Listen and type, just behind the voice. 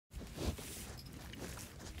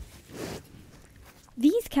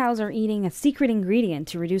These cows are eating a secret ingredient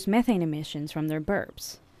to reduce methane emissions from their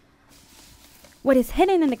burps. What is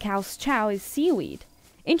hidden in the cow's chow is seaweed,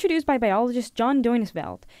 introduced by biologist John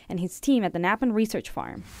Doinesveld and his team at the Napan Research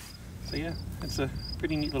Farm. So yeah, it's a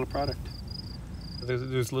pretty neat little product.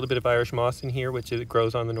 There's a little bit of Irish moss in here, which it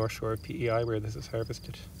grows on the north shore of PEI where this is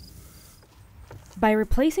harvested. By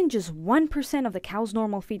replacing just 1% of the cow's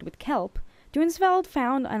normal feed with kelp, Doinesveld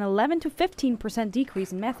found an 11 to 15%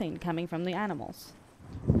 decrease in methane coming from the animals.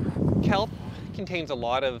 Kelp contains a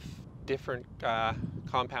lot of different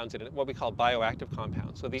compounds in it, what we call bioactive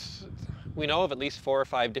compounds. So we know of at least 4 or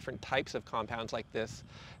 5 different types of compounds like this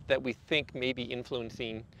that we think may be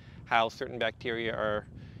influencing how certain bacteria are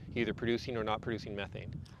either producing or not producing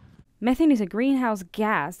methane. Methane is a greenhouse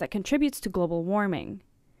gas that contributes to global warming.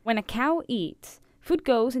 When a cow eats, food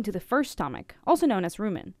goes into the first stomach, also known as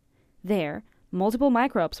rumen. There, multiple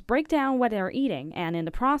microbes break down what they are eating and, in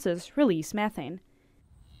the process, release methane.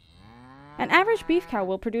 An average beef cow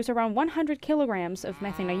will produce around 100 kilograms of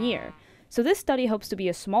methane a year, so this study hopes to be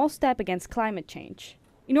a small step against climate change.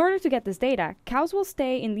 In order to get this data, cows will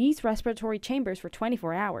stay in these respiratory chambers for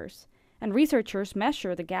 24 hours, and researchers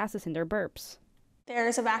measure the gases in their burps.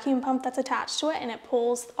 There's a vacuum pump that's attached to it, and it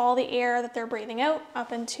pulls all the air that they're breathing out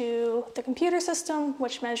up into the computer system,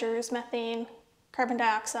 which measures methane, carbon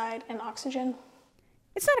dioxide, and oxygen.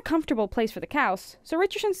 It's not a comfortable place for the cows, so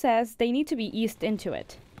Richardson says they need to be eased into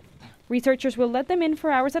it. Researchers will let them in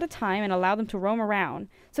for hours at a time and allow them to roam around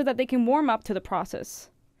so that they can warm up to the process.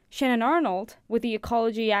 Shannon Arnold, with the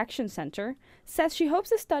Ecology Action Center, says she hopes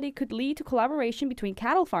the study could lead to collaboration between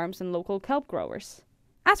cattle farms and local kelp growers.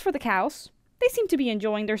 As for the cows, they seem to be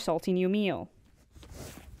enjoying their salty new meal.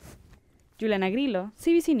 Giuliana Grillo,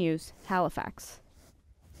 CBC News, Halifax.